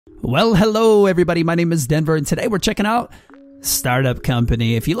Well, hello everybody, my name is Denver and today we're checking out Startup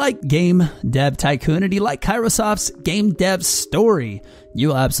Company. If you like Game Dev Tycoon and you like Kairosoft's Game Dev Story,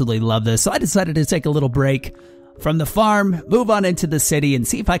 you'll absolutely love this. So I decided to take a little break from the farm, move on into the city, and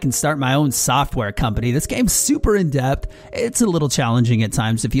see if I can start my own software company. This game's super in-depth. It's a little challenging at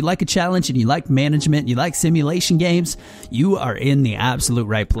times. If you like a challenge and you like management and you like simulation games, you are in the absolute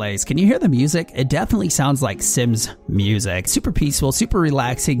right place. Can you hear the music? It definitely sounds like Sims music. Super peaceful, super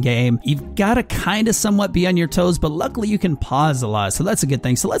relaxing game. You've got to kind of somewhat be on your toes, but luckily you can pause a lot, so that's a good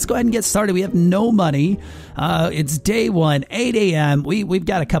thing. So let's go ahead and get started. We have no money. It's day one, 8 a.m. We've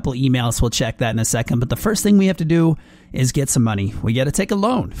got a couple emails. We'll check that in a second, but the first thing we have to do is get some money. We got to take a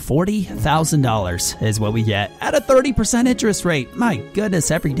loan. $40,000 is what we get at a 30% interest rate. My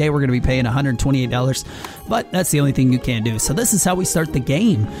goodness, every day we're going to be paying $128, but that's the only thing you can do. So this is how we start the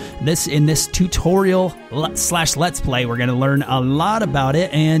game. In this tutorial slash let's play, we're going to learn a lot about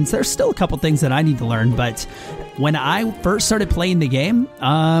it, and there's still a couple things that I need to learn, but when I first started playing the game,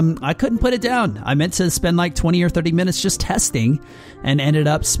 I couldn't put it down. I meant to spend like 20 or 30 minutes just testing and ended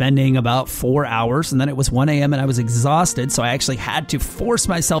up spending about 4 hours, and then it was 1 a.m. and I was exhausted, so I actually had to force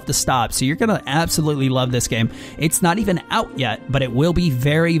myself to stop. So you're going to absolutely love this game. It's not even out yet, but it will be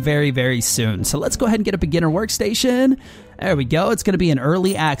very, very, very soon. So let's go ahead and get a beginner workstation. There we go. It's going to be an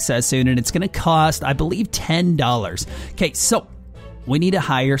early access soon, and it's going to cost, I believe, $10. Okay, so we need to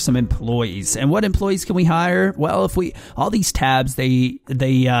hire some employees. And what employees can we hire? Well, all these tabs, they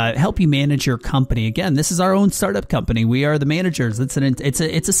help you manage your company. Again, this is our own startup company. We are the managers. It's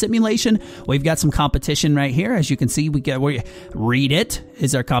a simulation. We've got some competition right here. As you can see, Readit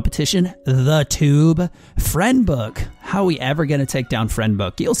is our competition. The Tube, Friendbook. How are we ever going to take down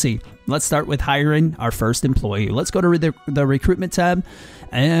Friendbook? You'll see. Let's start with hiring our first employee. Let's go to the recruitment tab,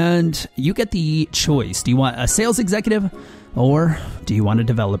 and you get the choice. Do you want a sales executive or do you want a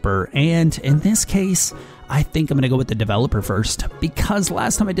developer? And in this case, I think I'm going to go with the developer first, because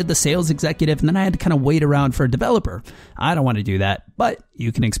last time I did the sales executive and then I had to kind of wait around for a developer. I don't want to do that, but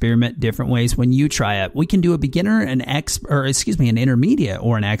you can experiment different ways when you try it. We can do a beginner, an intermediate,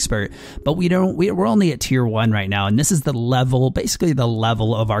 or an expert, but we're only at tier 1 right now, and this is the level, basically the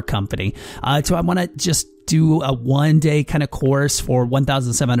level of our company. So I want to just do a 1-day kind of course for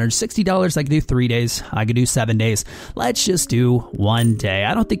 $1,760. I could do 3 days. I could do 7 days. Let's just do 1 day.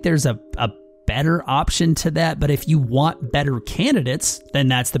 I don't think there's a better option to that, but if you want better candidates, then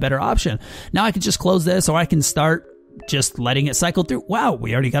that's the better option. Now I could just close this, or I can start just letting it cycle through. Wow,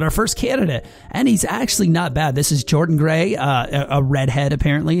 we already got our first candidate, and he's actually not bad. This is Jordan Gray, a redhead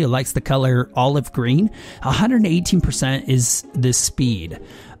apparently, who likes the color olive green. 118% is the speed.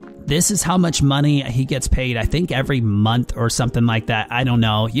 This is how much money he gets paid, I think every month or something like that. I don't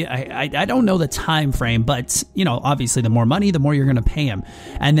know. I don't know the time frame, but obviously the more money, the more you're going to pay him.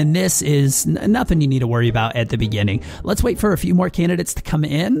 And then this is nothing you need to worry about at the beginning. Let's wait for a few more candidates to come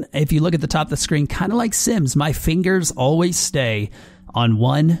in. If you look at the top of the screen, kind of like Sims, my fingers always stay on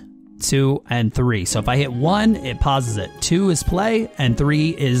 1, 2, and 3. So if I hit 1, it pauses it. 2 is play, and 3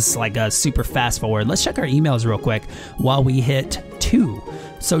 is like a super fast forward. Let's check our emails real quick while we hit 2.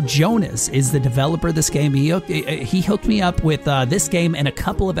 So Jonas is the developer of this game. He hooked me up with this game and a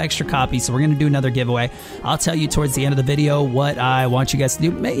couple of extra copies, so we're going to do another giveaway. I'll tell you towards the end of the video what I want you guys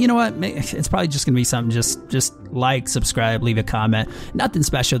to do. You know what? It's probably just going to be something, just like, subscribe, leave a comment. Nothing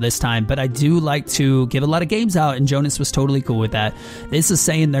special this time, but I do like to give a lot of games out, and Jonas was totally cool with that. This is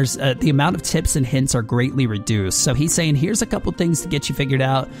saying there's the amount of tips and hints are greatly reduced. So he's saying here's a couple things to get you figured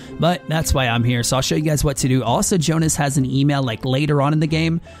out, but that's why I'm here. So I'll show you guys what to do. Also, Jonas has an email like later on in the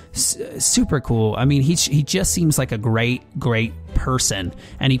game. Super cool. I mean, he just seems like a great person,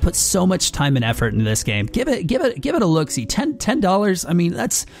 and he puts so much time and effort into this game. Give it a look-see. $10. I mean,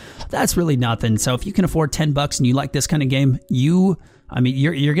 that's really nothing. So if you can afford $10 and you like this kind of game, you're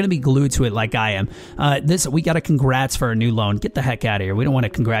going to be glued to it like I am. We got a congrats for a new loan. Get the heck out of here. We don't want a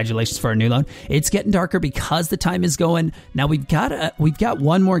congratulations for a new loan. It's getting darker because the time is going. Now we've got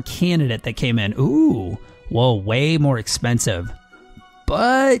one more candidate that came in. Ooh, whoa, way more expensive,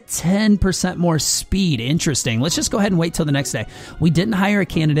 but 10% more speed. Interesting. Let's just go ahead and wait till the next day. We didn't hire a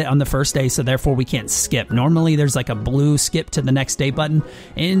candidate on the first day, so therefore we can't skip. Normally there's like a blue skip to the next day button.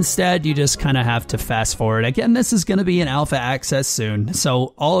 Instead, you just kind of have to fast forward. Again, this is going to be an alpha access soon,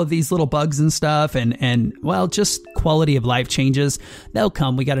 so all of these little bugs and stuff and well, just quality of life changes, they'll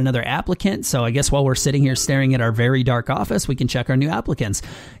come. We got another applicant, so I guess while we're sitting here staring at our very dark office, we can check our new applicants.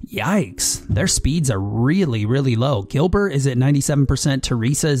 Yikes, their speeds are really, really low. Gilbert is at 97%.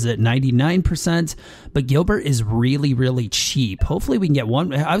 Teresa is at 99%, but Gilbert is really, really cheap. Hopefully we can get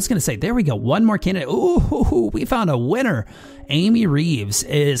one. I was going to say, there we go. One more candidate. Ooh, we found a winner. Amy Reeves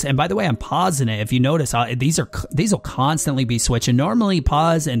is, and by the way, I'm pausing it. If you notice, these will constantly be switching. Normally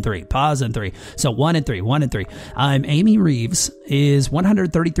pause and 3, pause and 3. So 1 and 3, 1 and 3. Amy Reeves is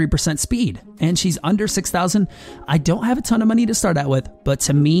 133% speed, and she's under 6,000. I don't have a ton of money to start out with, but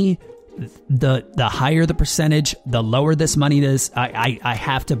to me, the higher the percentage, the lower this money is. I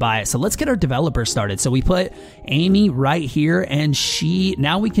have to buy it. So let's get our developer started. So we put Amy right here, and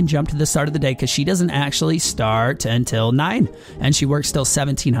now we can jump to the start of the day because she doesn't actually start until 9, and she works till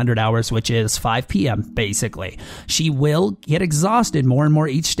 1,700 hours, which is 5 p.m. basically. She will get exhausted more and more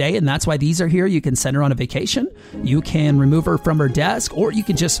each day, and that's why these are here. You can send her on a vacation, you can remove her from her desk, or you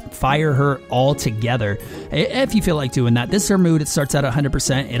can just fire her altogether if you feel like doing that. This is her mood. It starts out at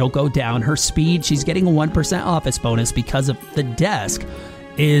 100%. It'll go down. Her speed, she's getting a 1% office bonus because of the desk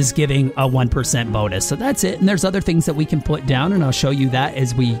is giving a 1% bonus. So that's it. And there's other things that we can put down, and I'll show you that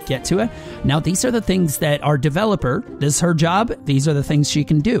as we get to it. Now, these are the things that our developer, this is her job. These are the things she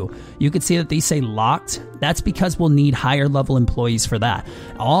can do. You can see that these say locked. That's because we'll need higher level employees for that.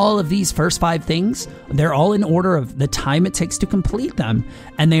 All of these first 5 things, they're all in order of the time it takes to complete them,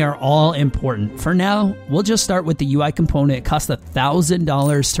 and they are all important. For now, we'll just start with the UI component. It costs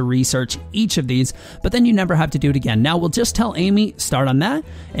 $1,000 to research each of these, but then you never have to do it again. Now, we'll just tell Amy, start on that,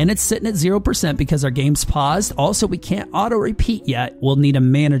 and it's sitting at 0% because our game's paused. Also, we can't auto-repeat yet. We'll need a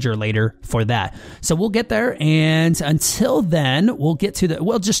manager later for that. So we'll get there, and until then, we'll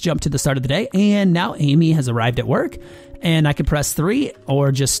just jump to the start of the day, and now Amy has arrived at work, and I could press 3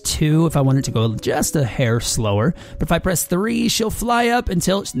 or just 2 if I wanted to go just a hair slower. But if I press 3, she'll fly up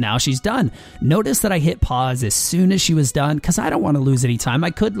until now she's done. Notice that I hit pause as soon as she was done because I don't want to lose any time.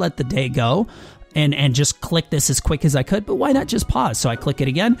 I could let the day go and just click this as quick as I could, but why not just pause? So I click it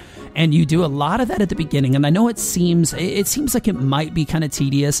again, and you do a lot of that at the beginning. And I know it seems like it might be kind of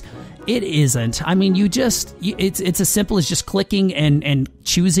tedious. It isn't. I mean, it's as simple as just clicking and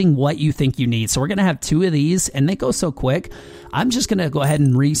choosing what you think you need. So we're going to have 2 of these, and they go so quick. I'm just going to go ahead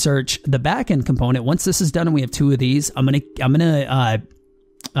and research the backend component. Once this is done and we have 2 of these, I'm going to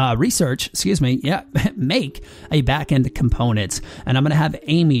make a backend component, and I'm going to have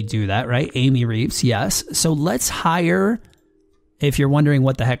Amy do that, right? Amy Reeves, yes. So let's hire. If you're wondering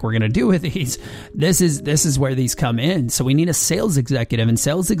what the heck we're going to do with these, this is where these come in. So we need a sales executive, and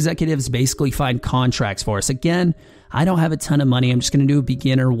sales executives basically find contracts for us. Again, I don't have a ton of money. I'm just going to do a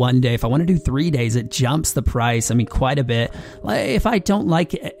beginner 1 day. If I want to do 3 days, it jumps the price. I mean, quite a bit. If I don't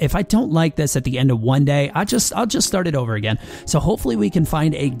like this at the end of 1 day, I'll just start it over again. So hopefully we can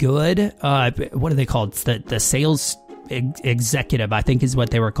find a good, what are they called? The sales executive, I think is what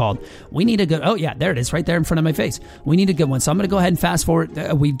they were called. We need a good, oh yeah, there it is right there in front of my face. We need a good one. So I'm going to go ahead and fast forward.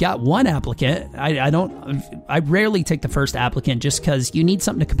 We've got one applicant. I rarely take the first applicant just because you need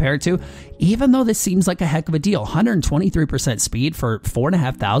something to compare it to, even though this seems like a heck of a deal. 123% speed for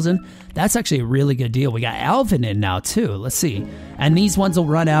 4,500. That's actually a really good deal. We got Alvin in now too. Let's see. And these ones will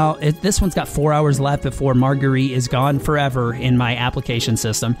run out. This one's got 4 hours left before Marguerite is gone forever in my application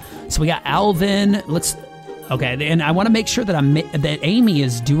system. So we got Alvin. Okay, and I want to make sure that Amy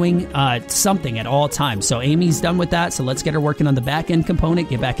is doing something at all times. So Amy's done with that. So let's get her working on the back end component.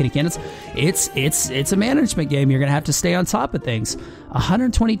 Get back into candidates. It's a management game. You're gonna have to stay on top of things.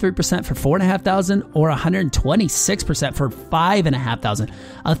 123% for 4,500, or 126% for 5,500.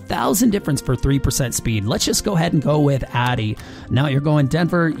 1,000 difference for 3% speed. Let's just go ahead and go with Addie. Now you're going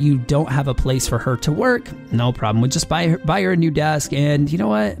Denver. You don't have a place for her to work. No problem. We'll just buy her a new desk. And you know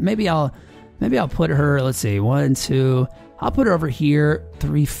what? Maybe I'll put her, let's see, 1, 2, I'll put her over here,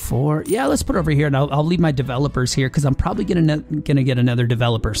 3, 4. Yeah, let's put her over here, and I'll leave my developers here because I'm probably gonna get another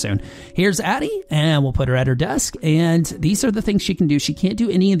developer soon. Here's Addie, and we'll put her at her desk, and these are the things she can do. She can't do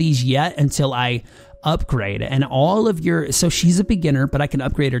any of these yet until I upgrade, and so she's a beginner, but I can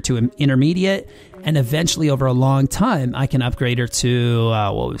upgrade her to an intermediate, and eventually over a long time I can upgrade her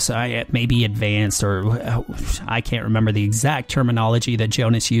to maybe advanced, or I can't remember the exact terminology that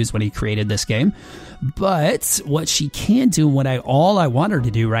Jonas used when he created this game. But what she can do, all I want her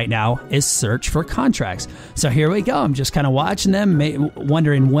to do right now is search for contracts. So here we go. I'm just kind of watching them,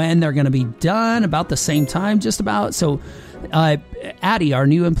 wondering when they're going to be done, about the same time, just about. So Addie, our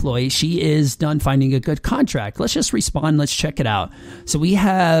new employee, she is done finding a good contract. Let's just respond. Let's check it out. So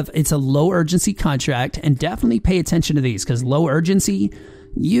it's a low urgency contract, and definitely pay attention to these because low urgency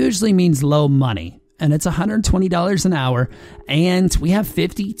usually means low money. and it's $120 an hour, and we have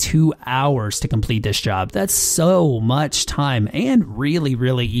 52 hours to complete this job. That's so much time and really,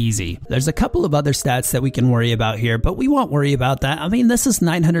 really easy. There's a couple of other stats that we can worry about here, but we won't worry about that. I mean, this is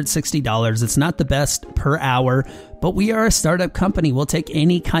 $960. It's not the best per hour, but we are a startup company. We'll take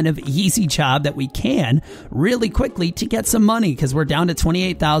any kind of easy job that we can really quickly to get some money, because we're down to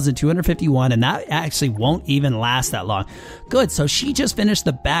 28,251, and that actually won't even last that long. Good. So she just finished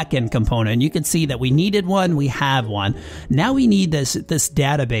the backend component. You can see that we needed one. We have one. Now we need this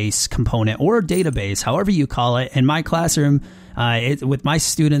database component, or database, however you call it. In my classroom, with my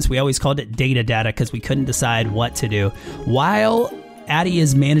students, we always called it data because we couldn't decide what to do. While Addie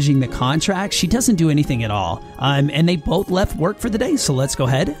is managing the contract, she doesn't do anything at all. And they both left work for the day. So let's go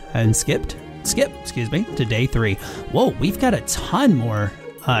ahead and skip, to day 3. Whoa, we've got a ton more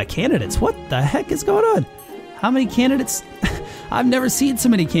candidates. What the heck is going on? How many candidates? I've never seen so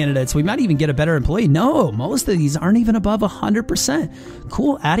many candidates. We might even get a better employee. No, most of these aren't even above 100%.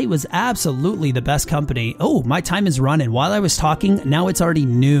 Cool. Addie was absolutely the best company. Oh, my time is running. While I was talking, now it's already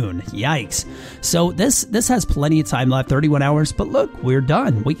noon. Yikes. So this has plenty of time left, 31 hours. But look, we're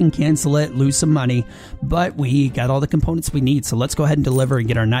done. We can cancel it, lose some money, but we got all the components we need. So let's go ahead and deliver and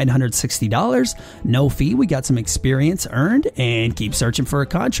get our $960. No fee. We got some experience earned, and keep searching for a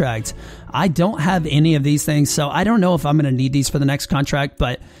contract. I don't have any of these things, so I don't know if I'm going to need these for the next contract,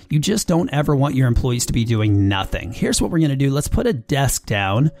 but you just don't ever want your employees to be doing nothing. Here's what we're going to do. Let's put a desk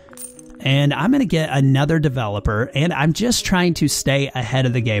down, and I'm going to get another developer, and I'm just trying to stay ahead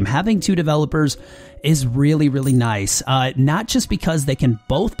of the game. Having 2 developers is really, really nice, not just because they can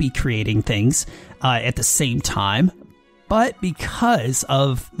both be creating things at the same time, but because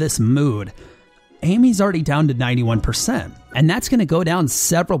of this mood. Amy's already down to 91%, and that's going to go down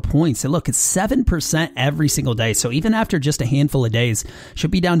several points. And look, it's 7% every single day. So even after just a handful of days,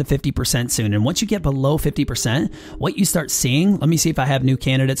 should be down to 50% soon. And once you get below 50%, what you start seeing, let me see if I have new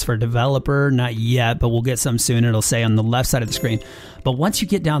candidates for developer. Not yet, but we'll get some soon. It'll say on the left side of the screen. But once you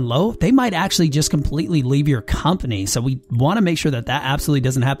get down low, they might actually just completely leave your company. So we want to make sure that that absolutely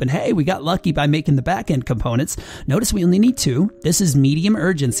doesn't happen. Hey, we got lucky by making the backend components. Notice we only need 2. This is medium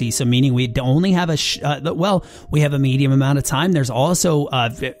urgency. So meaning we only have we have a medium amount of time. There's also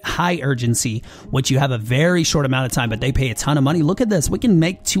high urgency, which you have a very short amount of time, but they pay a ton of money. Look at this. We can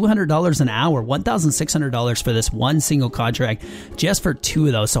make $200 an hour, $1,600 for this one single contract, just for 2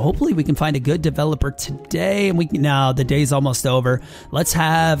 of those. So hopefully we can find a good developer today. And now the day's almost over. Let's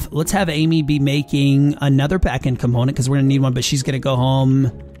have Amy be making another backend component, because we're going to need one, but she's going to go home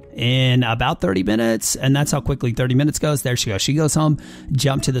in about 30 minutes, and that's how quickly 30 minutes goes. There she goes. She goes home,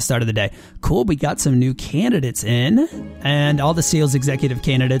 jump to the start of the day. Cool. We got some new candidates in, and all the sales executive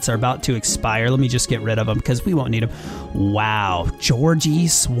candidates are about to expire. Let me just get rid of them because we won't need them. Wow. Georgie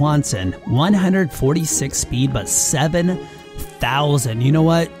Swanson, 146 speed, but 7,000. You know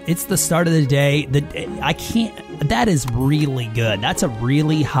what? It's the start of the day. That is really good. That's a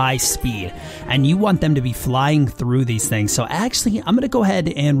really high speed, and you want them to be flying through these things. So actually, I'm going to go ahead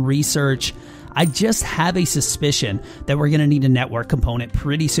and research. I just have a suspicion that we're going to need a network component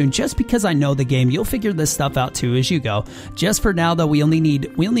pretty soon, just because I know the game. You'll figure this stuff out too as you go. Just for now, though, we only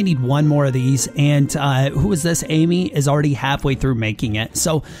need 1 more of these. And who is this? Amy is already halfway through making it.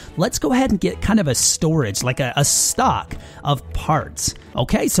 So let's go ahead and get kind of a storage, like a stock of parts.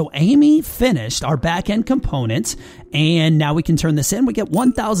 Okay, so Amy finished our back-end components, and now we can turn this in. We get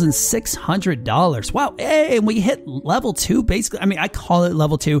 $1,600. Wow, hey, and we hit level 2, basically. I mean, I call it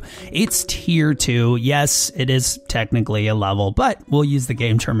level 2. It's tier 2. Yes, it is technically a level, but we'll use the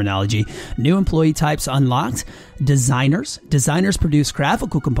game terminology. New employee types unlocked. Designers produce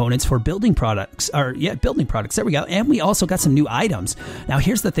graphical components for building products. Building products. There we go. And we also got some new items. Now,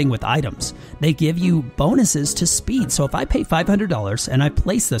 here's the thing with items. They give you bonuses to speed. So if I pay $500 and I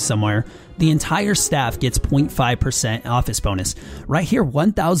place this somewhere, the entire staff gets 0.5% office bonus. Right here,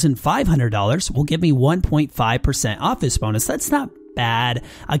 $1,500 will give me 1.5% office bonus. That's not bad.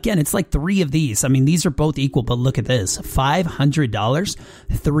 Again, it's like 3 of these. I mean, these are both equal, but look at this. $500,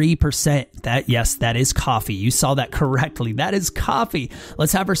 3%. Yes, that is coffee. You saw that correctly. That is coffee.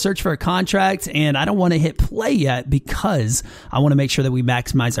 Let's have her search for a contract, and I don't want to hit play yet because I want to make sure that we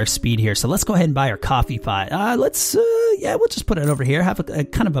maximize our speed here. So let's go ahead and buy our coffee pot. We'll just put it over here. Have a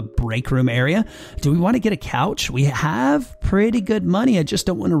kind of a break room area. Do we want to get a couch? We have pretty good money. I just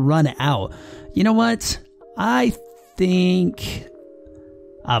don't want to run out. You know what? I think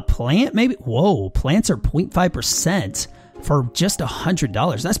a plant, maybe. Whoa, plants are 0.5% for just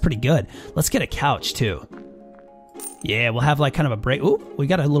 $100. That's pretty good. Let's get a couch too. Yeah, we'll have like kind of a break. Ooh, we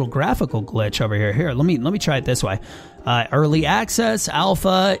got a little graphical glitch over here. Here, let me try it this way. Early access,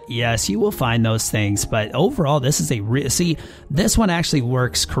 alpha, yes, you will find those things. But overall, this is see, this one actually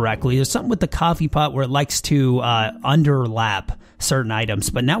works correctly. There's something with the coffee pot where it likes to underlap certain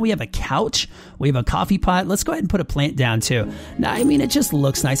items. But now we have a couch, we have a coffee pot. Let's go ahead and put a plant down too. Now, I mean, it just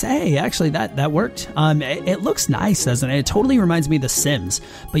looks nice. Hey, actually that worked. It looks nice, doesn't it? It totally reminds me of The Sims.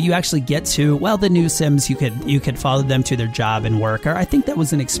 But you actually get to, well, the new Sims, you could follow them to their job and work. Or I think that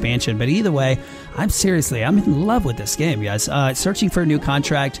was an expansion. But either way, I'm in love with this game, guys. Searching for a new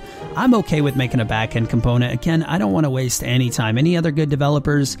contract. I'm okay with making a backend component. Again, I don't want to waste any time. Any other good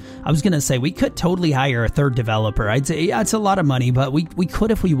developers? I was going to say we could totally hire a third developer. I'd say, yeah, it's a lot of money, but we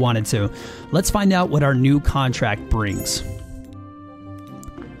could if we wanted to. Let's find out what our new contract brings.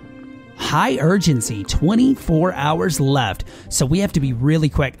 High urgency, 24 hours left. So we have to be really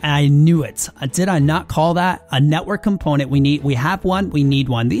quick. I knew it. Did I not call that a network component? We have one, we need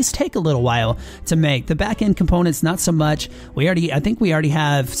one. These take a little while to make. The back-end components, not so much. I think we already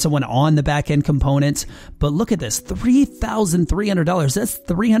have someone on the back-end components, but look at this, $3,300. That's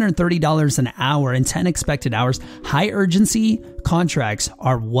 $330 an hour and 10 expected hours. High urgency contracts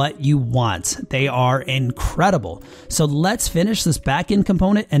are what you want. They are incredible. So let's finish this back-end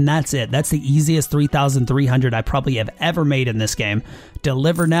component, and that's it. That's the easiest 3,300 I probably have ever made in this game.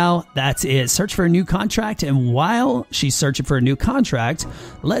 Deliver now. That's it. Search for a new contract, and while she's searching for a new contract,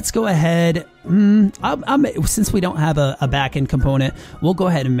 let's go ahead. Since we don't have a back-end component, we'll go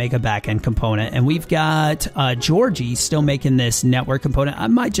ahead and make a back-end component. And we've got Georgie still making this network component. I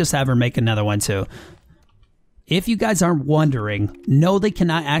might just have her make another one too. If you guys aren't wondering, no, they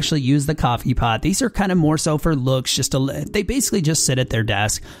cannot actually use the coffee pot. These are kind of more so for looks. They basically just sit at their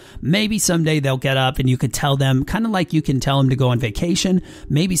desk. Maybe someday they'll get up and you could tell them, kind of like you can tell them to go on vacation.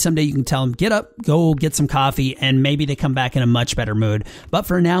 Maybe someday you can tell them, get up, go get some coffee, and maybe they come back in a much better mood. But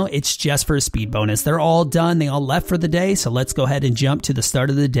for now, it's just for a speed bonus. They're all done. They all left for the day. So let's go ahead and jump to the start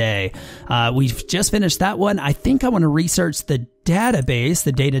of the day. We've just finished that one. I think I want to research the database,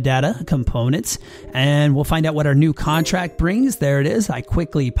 the data components, and we'll find out what our new contract brings. There it is. I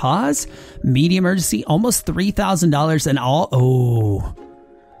quickly pause. Medium urgency, almost $3,000 and all.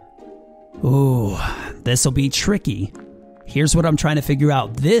 Oh, this will be tricky. Here's what I'm trying to figure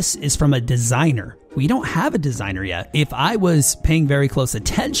out. This is from a designer. We don't have a designer yet. If I was paying very close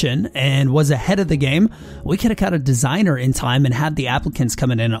attention and was ahead of the game, we could have got a designer in time and had the applicants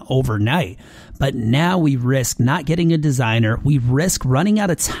coming in overnight. But now we risk not getting a designer. We risk running out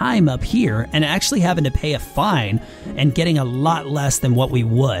of time up here and actually having to pay a fine and getting a lot less than what we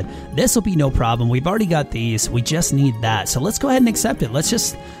would. This will be no problem. We've already got these. We just need that. So let's go ahead and accept it. Let's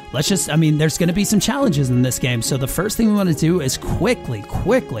just, I mean, there's going to be some challenges in this game. So the first thing we want to do is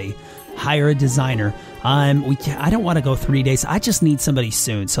quickly hire a designer. I don't want to go 3 days. I just need somebody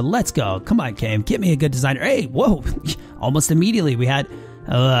soon. So let's go. Come on, game. Get me a good designer. Hey, whoa. Almost immediately we had...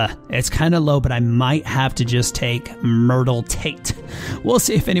 it's kind of low, but I might have to just take Myrtle Tate. We'll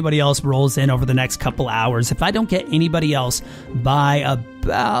see if anybody else rolls in over the next couple hours. If I don't get anybody else by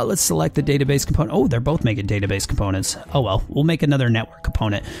about, let's select the database component. Oh, they're both making database components. Oh well, we'll make another network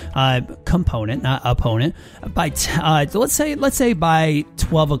component. Component, not opponent. By let's say by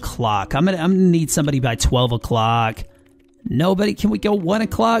 12 o'clock. I'm gonna need somebody by 12 o'clock. Nobody. Can we go 1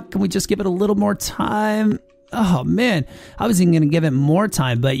 o'clock? Can we just give it a little more time? Oh man, I was even going to give it more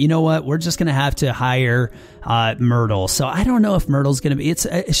time, but you know what? We're just going to have to hire Myrtle. So I don't know if Myrtle's going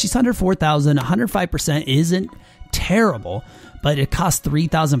to be, she's under 4,000, 105% isn't terrible, but it costs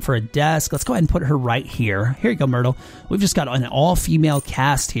 3,000 for a desk. Let's go ahead and put her right here. Here you go, Myrtle. We've just got an all-female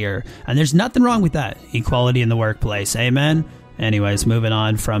cast here, and there's nothing wrong with that. Equality in the workplace. Amen. Anyways, moving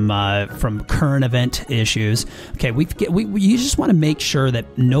on from current event issues. Okay, you just want to make sure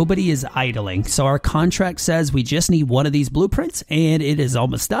that nobody is idling. So our contract says we just need one of these blueprints, and it is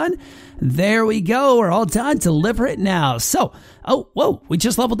almost done. There we go. We're all done. Deliver it now. So, oh, whoa, we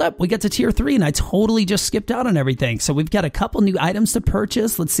just leveled up. We got to tier 3, and I totally just skipped out on everything. So we've got a couple new items to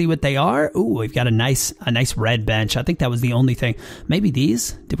purchase. Let's see what they are. Ooh, we've got a nice red bench. I think that was the only thing. Maybe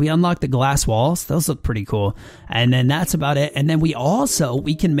these? Did we unlock the glass walls? Those look pretty cool. And then that's about it. And then we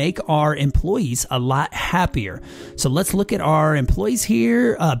can make our employees a lot happier. So let's look at our employees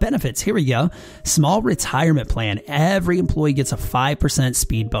here. Benefits. Here we go. Small retirement plan. Every employee gets a 5%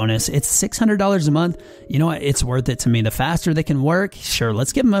 speed bonus. It's $600 a month. You know what? It's worth it to me. The faster they can work, sure,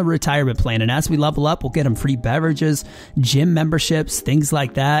 let's give them a retirement plan. And as we level up, we'll get them free beverages, gym memberships, things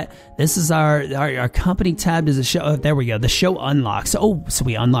like that. This is our company tab. Does it show? Oh, there we go. The show unlocks. Oh, so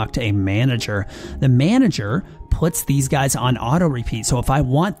we unlocked a manager. The manager puts these guys on auto repeat. So if I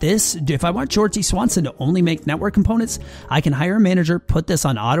want Georgie Swanson to only make network components, I can hire a manager, put this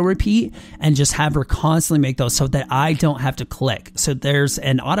on auto repeat, and just have her constantly make those so that I don't have to click. So there's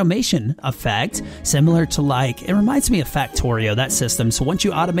an automation effect similar to, like, it reminds me of Factorio, that system. So once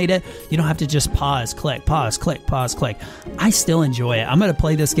you automate it, you don't have to just pause, click, pause, click, pause, click. I still enjoy it. I'm going to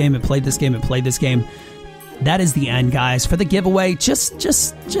play this game and play this game and play this game. That is the end, guys. For the giveaway, just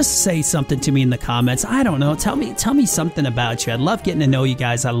say something to me in the comments. I don't know. Tell me something about you. I love getting to know you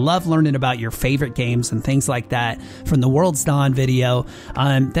guys. I love learning about your favorite games and things like that from the World's Dawn video.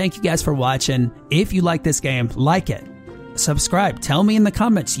 Thank you guys for watching. If you like this game, like it. Subscribe. Tell me in the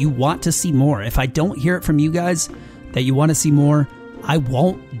comments you want to see more. If I don't hear it from you guys that you want to see more, I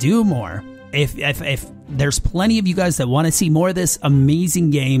won't do more. If there's plenty of you guys that want to see more of this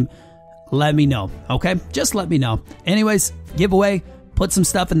amazing game, let me know, okay? Just let me know. Anyways, giveaway, put some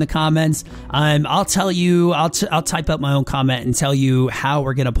stuff in the comments. I'll tell you, I'll type up my own comment and tell you how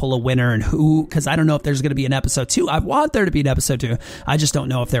we're going to pull a winner and who, because I don't know if there's going to be an episode 2. I want there to be an episode 2. I just don't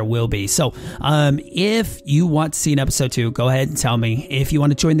know if there will be. So if you want to see an episode 2, go ahead and tell me. If you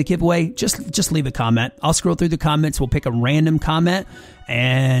want to join the giveaway, just leave a comment. I'll scroll through the comments. We'll pick a random comment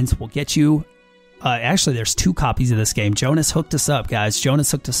and we'll get you. Actually, there's 2 copies of this game. Jonas hooked us up, guys. Jonas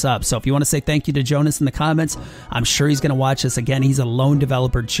hooked us up. So if you want to say thank you to Jonas in the comments, I'm sure he's going to watch this. Again, he's a lone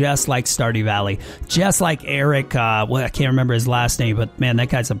developer just like Stardew Valley. Just like Eric, well, I can't remember his last name, but man, that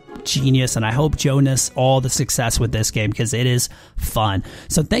guy's a genius. And I hope Jonas all the success with this game because it is fun.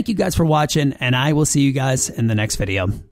 So thank you guys for watching, and I will see you guys in the next video.